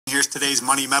Here's today's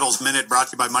Money Metals Minute, brought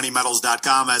to you by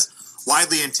moneymetals.com. As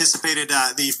widely anticipated,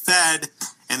 the Fed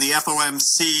and the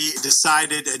FOMC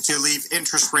decided to leave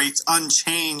interest rates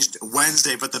unchanged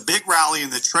Wednesday, but the big rally in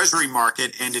the Treasury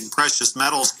market and in precious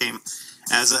metals came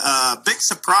as a big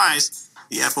surprise.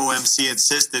 The FOMC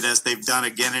insisted, as they've done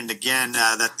again and again,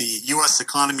 that the U.S.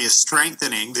 economy is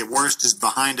strengthening. The worst is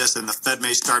behind us, and the Fed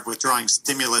may start withdrawing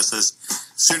stimulus as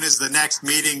soon as the next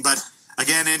meeting. But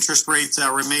again, interest rates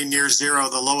remain near zero,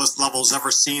 the lowest levels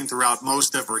ever seen throughout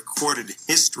most of recorded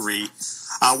history.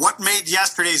 What made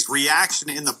yesterday's reaction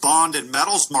in the bond and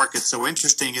metals market so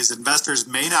interesting is investors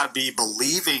may not be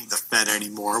believing the Fed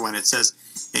anymore when it says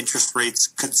interest rates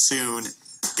could soon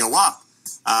go up.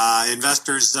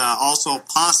 Investors also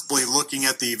possibly looking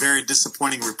at the very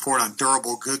disappointing report on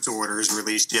durable goods orders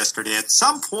released yesterday. At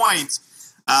some point,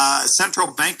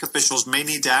 central bank officials may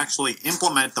need to actually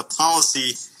implement the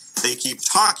policy they keep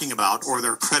talking about, or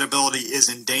their credibility is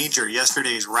in danger.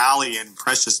 Yesterday's rally in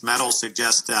precious metals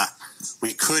suggests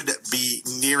we could be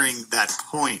nearing that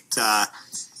point.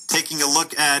 Taking a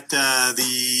look at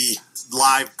the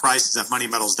live prices at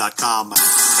moneymetals.com.